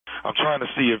I'm trying to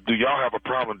see do y'all have a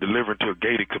problem delivering to a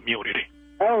gated community?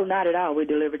 Oh, not at all. We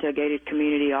deliver to a gated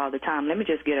community all the time. Let me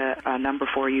just get a number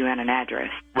for you and an address.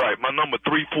 Right, my number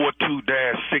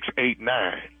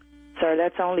 342-689. Sir,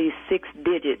 that's only 6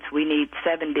 digits. We need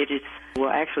 7 digits.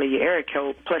 Well, actually, your area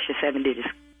code plus your 7 digits.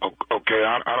 Okay,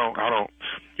 I don't.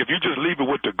 If you just leave it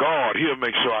with the guard, he'll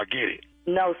make sure I get it.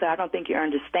 No, sir, I don't think you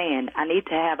understand. I need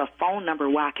to have a phone number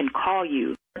where I can call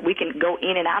you. We can go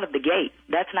in and out of the gate.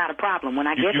 That's not a problem. When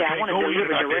I get there, I want to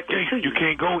deliver directly to you. You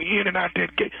can't go in and out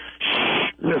that gate.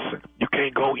 Shh, listen, you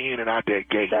can't go in and out that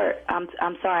gate. Sir, I'm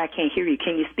sorry, I can't hear you.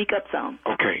 Can you speak up some?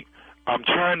 Okay, I'm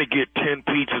trying to get 10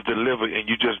 pizzas delivered, and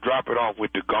you just drop it off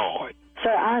with the guard. Sir,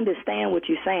 I understand what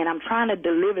you're saying. I'm trying to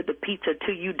deliver the pizza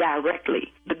to you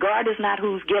directly. The guard is not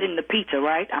who's getting the pizza,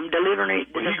 right? I'm delivering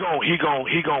it. But he gon'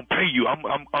 pay you.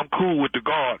 I'm cool with the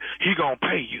guard. He gon'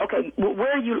 pay you. Okay,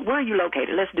 where are you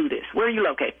located? Let's do this. Where are you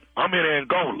located? I'm in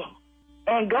Angola.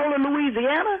 Angola,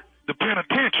 Louisiana? The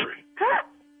penitentiary. Huh?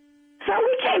 So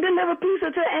we can't deliver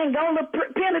pizza to Angola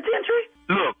penitentiary?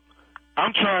 Look,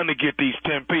 I'm trying to get these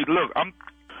 10 pizzas. Look,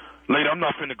 lady, I'm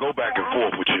not finna go back and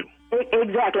forth with you.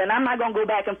 Exactly, and I'm not going to go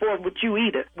back and forth with you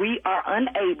either. We are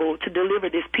unable to deliver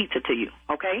this pizza to you,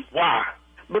 okay? Why?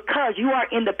 Because you are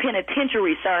in the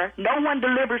penitentiary, sir. No one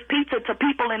delivers pizza to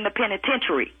people in the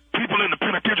penitentiary. People in the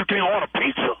penitentiary can't order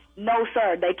pizza? No,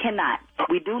 sir, they cannot.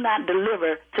 We do not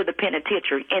deliver to the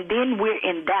penitentiary. And then we're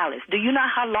in Dallas. Do you know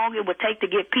how long it would take to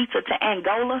get pizza to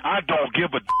Angola? I don't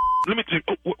give a Let me tell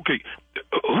you, okay,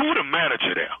 who the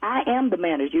manager there? I am the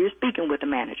manager. You're speaking with the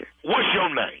manager. What's your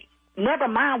name? Never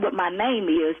mind what my name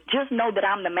is. Just know that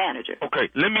I'm the manager. Okay,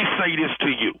 let me say this to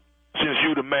you, since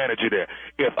you're the manager there.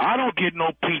 If I don't get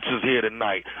no pizzas here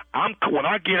tonight, when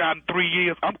I get out in 3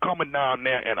 years, I'm coming down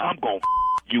there and I'm going to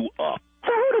you up.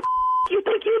 So who the you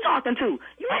think you talking to?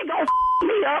 You ain't going to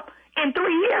me up. In 3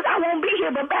 years, I won't be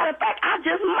here. But matter of fact, I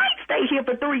just might stay here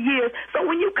for 3 years. So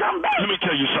when you come back... Let me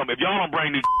tell you something. If y'all don't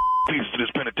bring these pizzas to this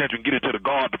penitentiary and get it to the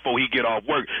guard before he get off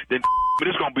work, then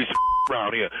it's going to be some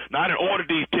around here. Now, I done ordered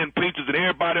these 10 pizzas and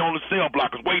everybody on the cell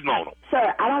block is waiting on them.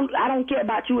 Sir, I don't care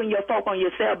about you and your folk on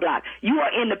your cell block. You are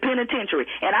in the penitentiary,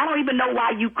 and I don't even know why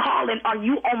you calling or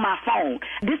you on my phone.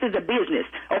 This is a business,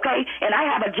 okay? And I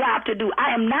have a job to do.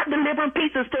 I am not delivering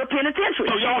pizzas to a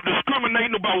penitentiary. So y'all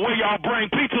discriminating about where y'all bring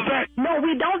pizzas at? No,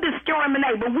 we don't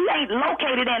discriminate, but we ain't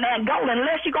located in Angola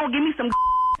unless you're going to give me some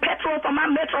petrol for my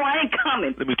metro. I ain't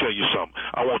coming. Let me tell you something.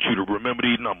 I want you to remember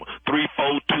these numbers.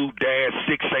 342-689.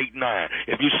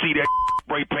 If you see that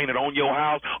spray painted on your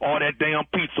house or that damn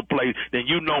pizza place, then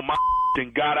you know my done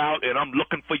got out and I'm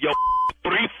looking for your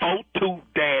 342-689.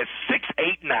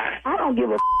 I don't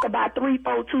give a about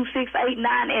 342-689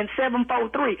 and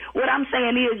 743. What I'm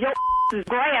saying is your is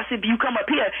grass if you come up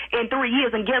here in 3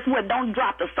 years, and guess what? Don't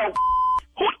drop the soap.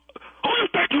 Who you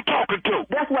think you talking to?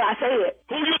 That's what I said.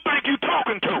 Who you think you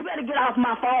talking to? You better get off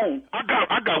my phone. I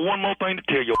got one more thing to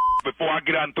tell you before I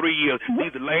get out in 3 years.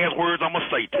 These are the last words I'm going to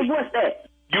say to you. you. What's that?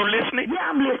 You listening? Yeah,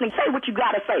 I'm listening. Say what you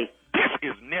got to say. This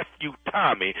is Nephew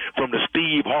Tommy from the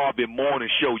Steve Harvey Morning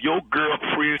Show. Your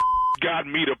girlfriend got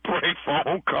me to prank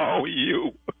phone call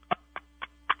you.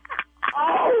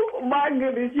 Oh, my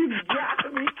goodness. You got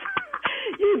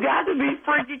to be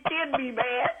freaking kidding me,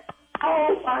 man.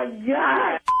 Oh, my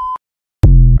God.